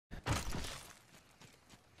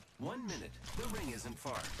1 minute. The ring isn't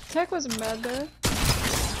far. Tech wasn't bad though.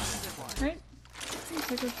 Right?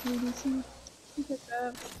 Tech was pretty decent. You picked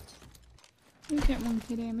up. You get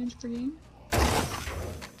 1k damage per game.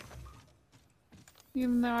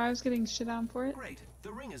 Even though I was getting shit on for it. Great.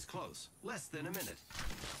 The ring is close. Less than a minute.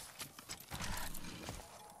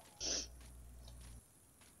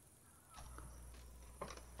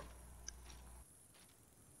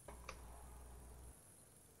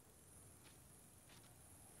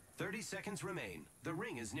 "30 seconds remain. The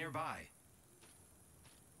ring is nearby."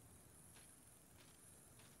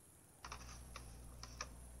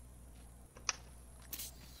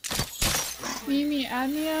 Mimi,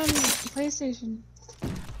 add me on PlayStation.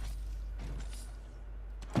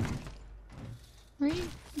 Right?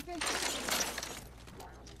 Okay. 10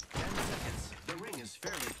 seconds. The ring is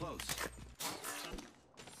fairly close.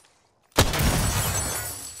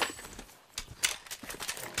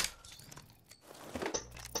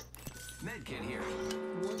 Medkit here.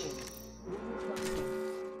 Warning.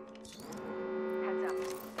 Heads up.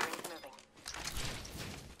 The ring's moving.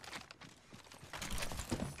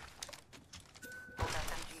 Old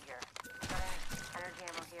SMG here. Energy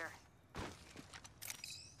ammo here.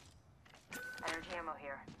 Energy ammo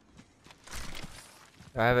here.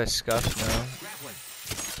 I have a scuff now. Grappling.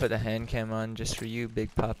 Put the hand cam on just for you,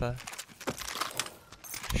 Big Papa.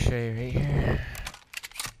 Show you right here.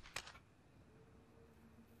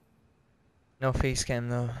 No face cam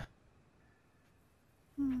though.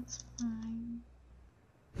 That's fine.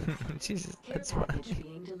 Jesus, Care that's package funny.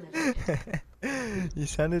 being delivered. You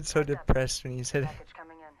sounded so depressed when you said, Package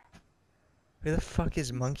coming in. "Where the fuck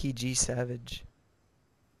is Monkey G Savage?"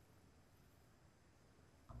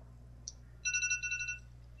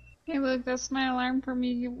 Hey look, that's my alarm for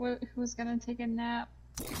me who was gonna take a nap.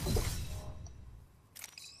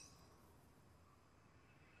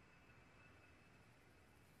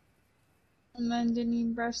 And then didn't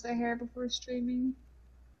even brush their hair before streaming.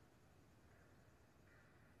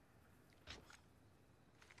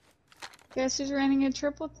 Guess who's running a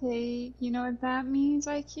triple take? You know what that means,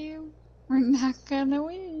 IQ? We're not gonna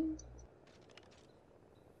win.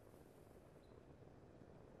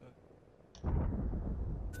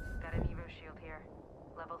 Got an Evo shield here.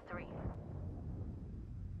 Level 3.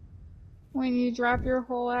 When you drop your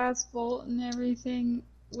whole ass bolt and everything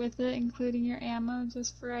with it, including your ammo,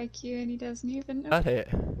 just for IQ, and he doesn't even know. Got it.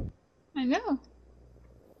 I know.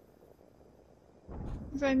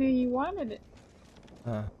 Because I knew you wanted it.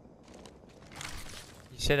 Huh.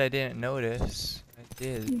 You said I didn't notice. I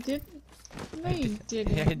did. You didn't? No, I you did.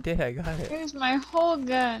 didn't. Yeah, I did. I got it. Here's my whole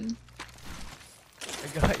gun. I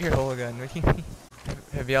got your whole gun. What do you mean?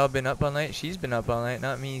 Have y'all been up all night? She's been up all night,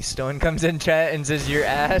 not me. Stone comes in chat and says your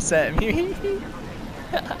ass at me.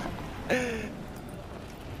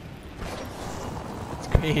 It's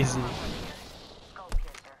crazy. Skull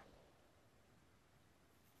piercer.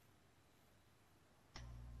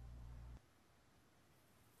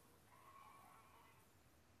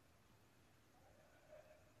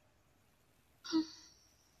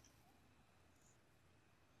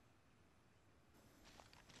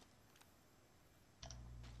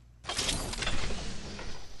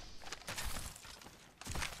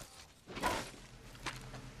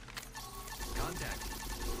 Contact.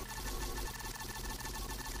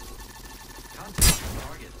 Contact with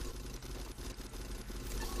target.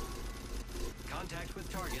 Contact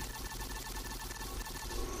with target.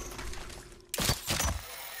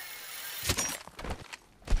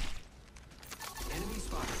 Enemy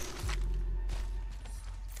spotted.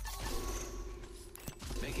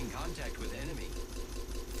 Making contact with enemy.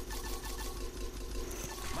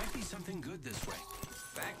 Might be something good this way.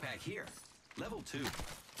 Backpack here. Level 2.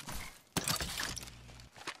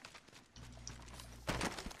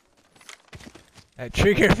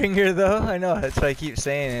 Trigger finger though? I know, that's what I keep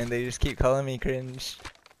saying and they just keep calling me cringe.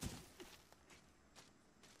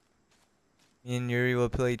 Me and Yuri will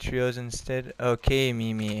play trios instead. Okay,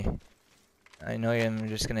 Mimi. I know I'm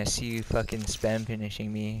just gonna see you fucking spam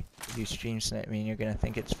finishing me. You stream snipe me and you're gonna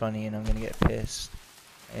think it's funny and I'm gonna get pissed.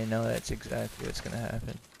 I know that's exactly what's gonna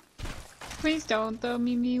happen. Please don't, though,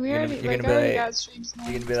 Mimi. We You're already, gonna be already like- got stream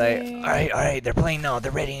sniped. You're gonna be like, alright, they're playing now,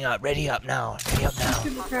 they're ready up now, ready up now.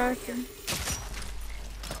 Super cracker.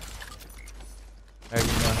 I already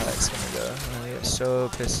know how that's gonna go. I'm gonna get so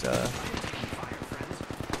pissed off. Fire, friends.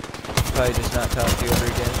 Probably just not talk to you ever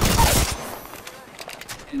again.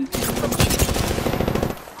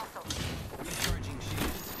 Recharging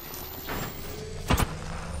shields.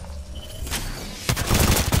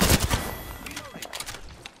 Reloading.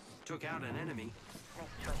 Took out an enemy. Nice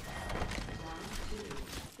choice.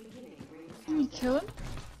 Can you kill him?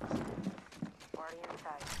 Already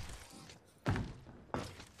inside.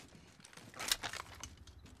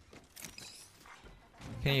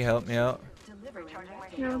 Can you help me out? Recharging my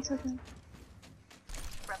Yeah, 1 shield. second.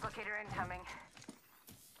 Replicator incoming.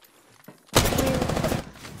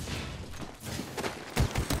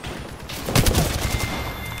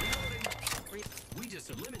 We just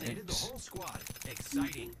eliminated the Thanks. whole squad.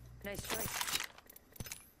 Exciting. Nice choice.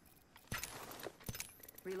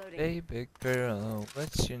 Reloading. Hey, big girl,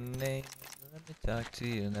 what's your name? Let me talk to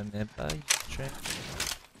you. Let me buy you a drink.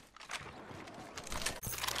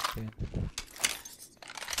 Okay.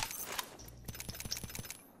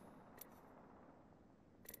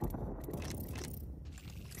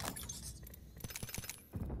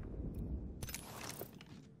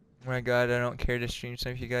 Oh my god, I don't care to stream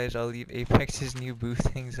snipe you guys. I'll leave Apex's new booth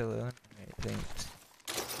things alone. Alright, thanks.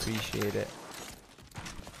 Appreciate it.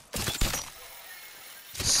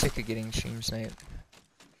 Sick of getting stream sniped.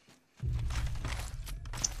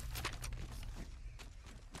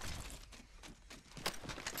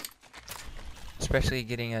 Especially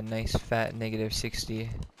getting a nice fat -60.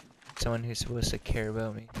 Someone who's supposed to care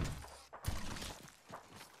about me.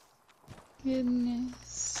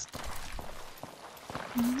 Goodness.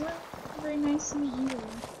 What? Very nice to meet you.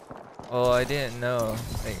 Oh, I didn't know.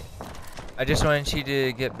 Like, I just wanted you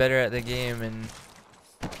to get better at the game, and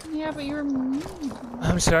Yeah, but you were mean.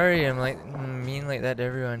 I'm sorry. I'm like mean like that to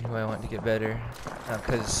everyone who I want to get better, not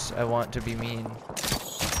because I want to be mean.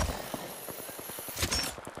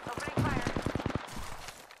 Opening fire.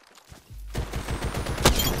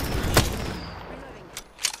 Reloading.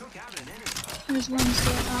 Took out an enemy. There's one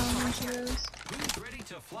still. There she goes. Who's ready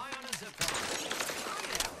to fly on a zip line?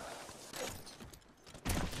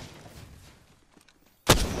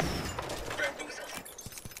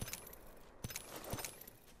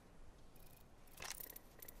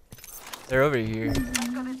 They're over here. Let's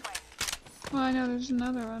go this way. Well, I know there's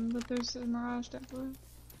another one, but there's a Mirage definitely.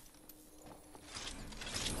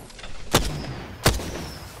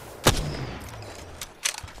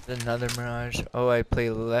 There's another Mirage. Oh, I play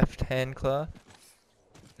left hand claw.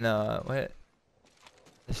 No, what?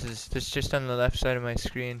 This is just on the left side of my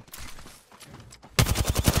screen.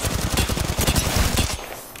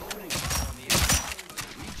 Opening fire on the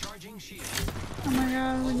enemy. Recharging shield. Oh my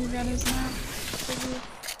god, when you got his map.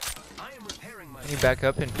 I am repairing my. Can you back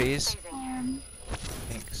up and phase?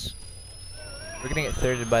 Thanks. We're gonna get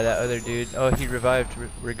thirded by that other dude. Oh, he revived.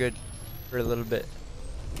 We're good for a little bit.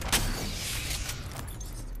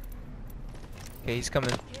 Okay, he's coming.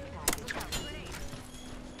 Look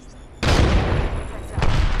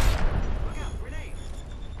out, grenade.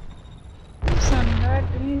 Son, bad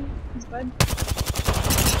grenade. He's bad.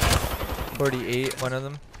 48, one of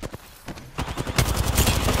them.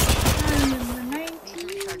 And number Need to 19.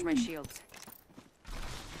 recharge my shields.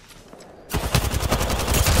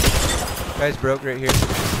 Guy's broke right here.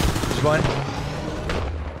 There's one.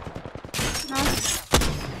 Knock.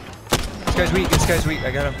 This guy's weak. This guy's weak. I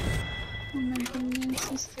got him. Oh my goodness,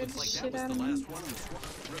 he scared the Like that shit was out the of me. last one in the squad.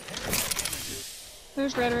 Repairing damages.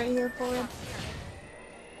 There's red right here, full red.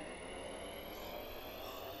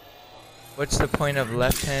 What's the point of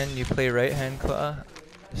left hand? You play right hand claw?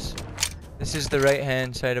 This is the right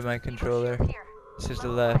hand side of my controller. Here. This is the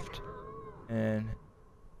left. And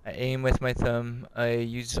I aim with my thumb. I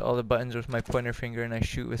use all the buttons with my pointer finger, and I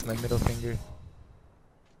shoot with my middle finger.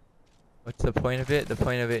 What's the point of it? The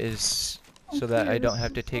point of it is so that I don't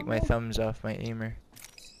have to take my thumbs off my aimer.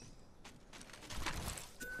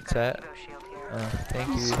 What's that? Evo shield here. Oh, thank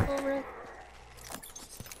He's you. full red.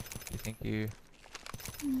 Thank you.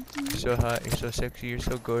 You're so hot, you're so sexy, you're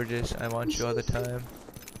so gorgeous. I want you all the time.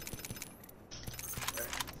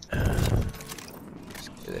 Let's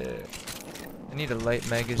get it. I need a light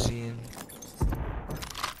magazine.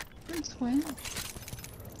 Where's Twin?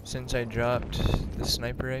 Since I dropped the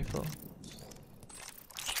sniper rifle,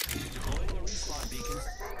 Deploying a respawn beacon.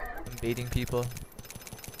 I'm baiting people.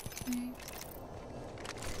 Okay.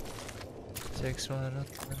 6-1,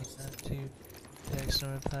 2, text no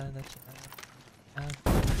reply, that's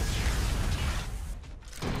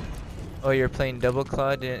Oh, you're playing double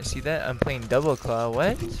claw? Didn't see that? I'm playing double claw.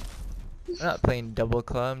 What? I'm not playing double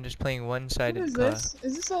claw. I'm just playing What one-sided is claw. this?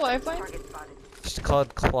 Is this a lifeline? Target spotted. It's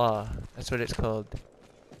called claw. That's what it's called.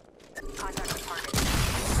 Contact with target.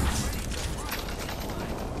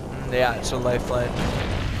 Yeah, it's a lifeline.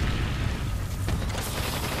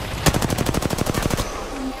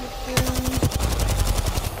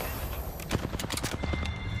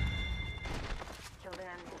 Killed an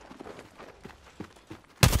enemy.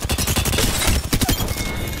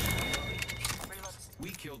 Reload. We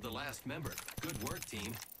killed the last member. Good work,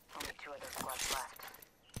 team. Only 2 other squads left.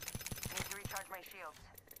 Need to recharge my shields.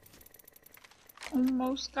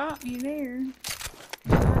 Almost got me there.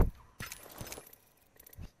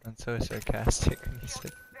 so sarcastic when you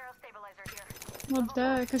said. Barrel stabilizer here. Well,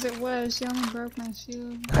 duh, because it was. She only broke my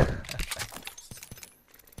shield.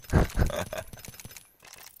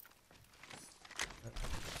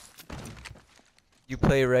 You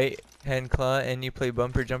play right hand claw and you play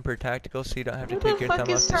bumper jumper tactical, so you don't have to Who take the your fuck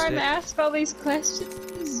thumb is off the trying to stick. ask all these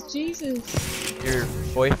questions? Jesus. Your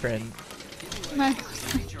boyfriend, My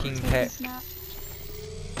King This Pet. is not.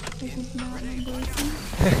 This is not my boyfriend.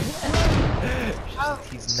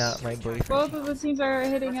 He's not my boyfriend. Both of the teams are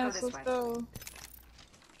hitting Let's us. go Let's this go.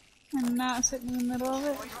 I'm not sitting in the middle of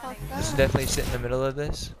it. Fuck This is that. definitely sit in the middle of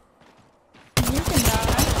this. You can die. I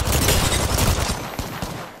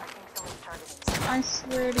think someone's targeting. I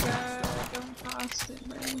swear to God, don't cost it,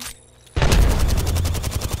 bro.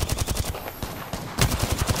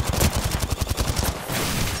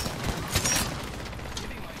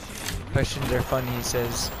 Questions are fun, he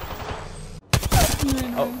says.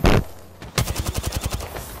 Oh. Oh,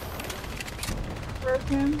 Broke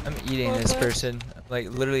him. I'm eating this person. I'm like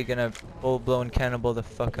literally gonna full-blown cannibal the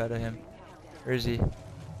fuck out of him. Where is he?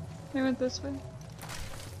 They went this way.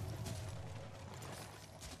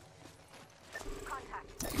 Contact.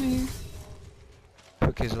 Right here.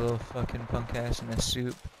 Cook his little fucking punk ass in a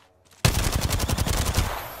soup.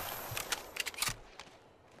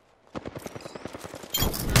 That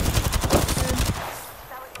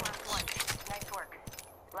was the last one. Nice work.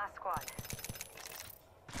 Last squad.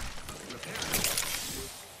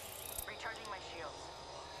 Recharging my shields.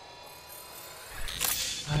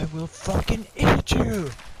 I will fucking eat you!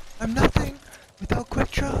 I'm nothing without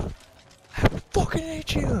quick draw. I will fucking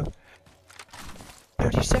eat you!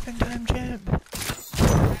 37-time champ.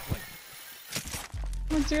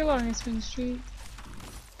 What's your longest win streak?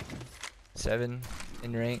 7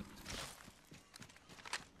 in rank.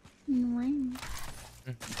 In the ring.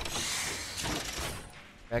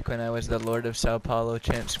 Back when I was the Lord of Sao Paulo,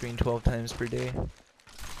 champ screen 12 times per day.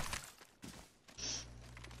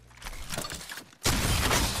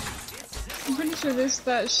 I'm pretty sure this is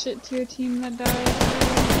that shit tier team that died.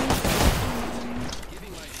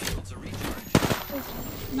 Giving my shields a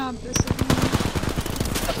recharge. Not this one.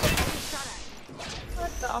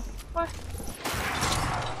 What the fuck?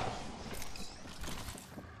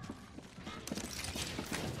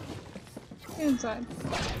 Get inside. I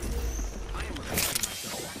am repairing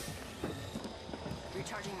myself.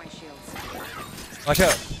 Recharging my shields. Watch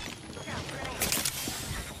out!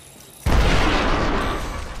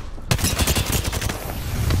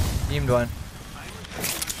 Teamed one.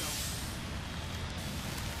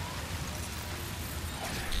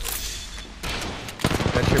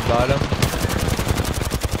 That's your bottom.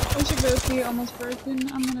 I should go see almost broken.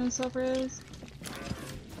 I'm gonna self-res.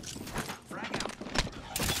 Frag out.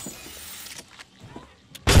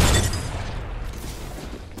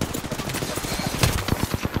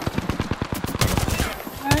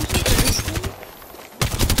 I actually thirsty.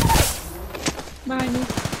 Behind me.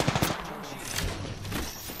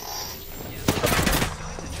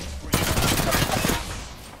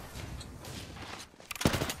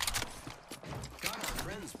 Got our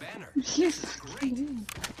friend's banner. Yes. Great.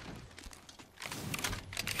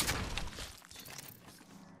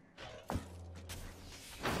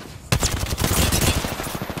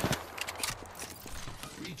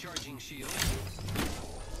 Recharging shield.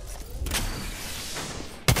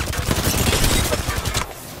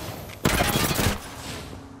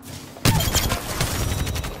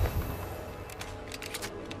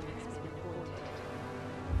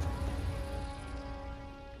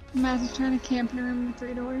 Matt's is trying to camp in a room with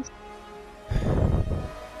 3 doors.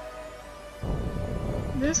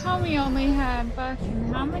 This homie only had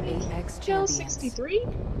fucking how many kills? 63?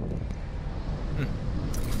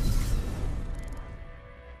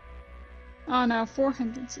 Oh no,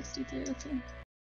 463, okay.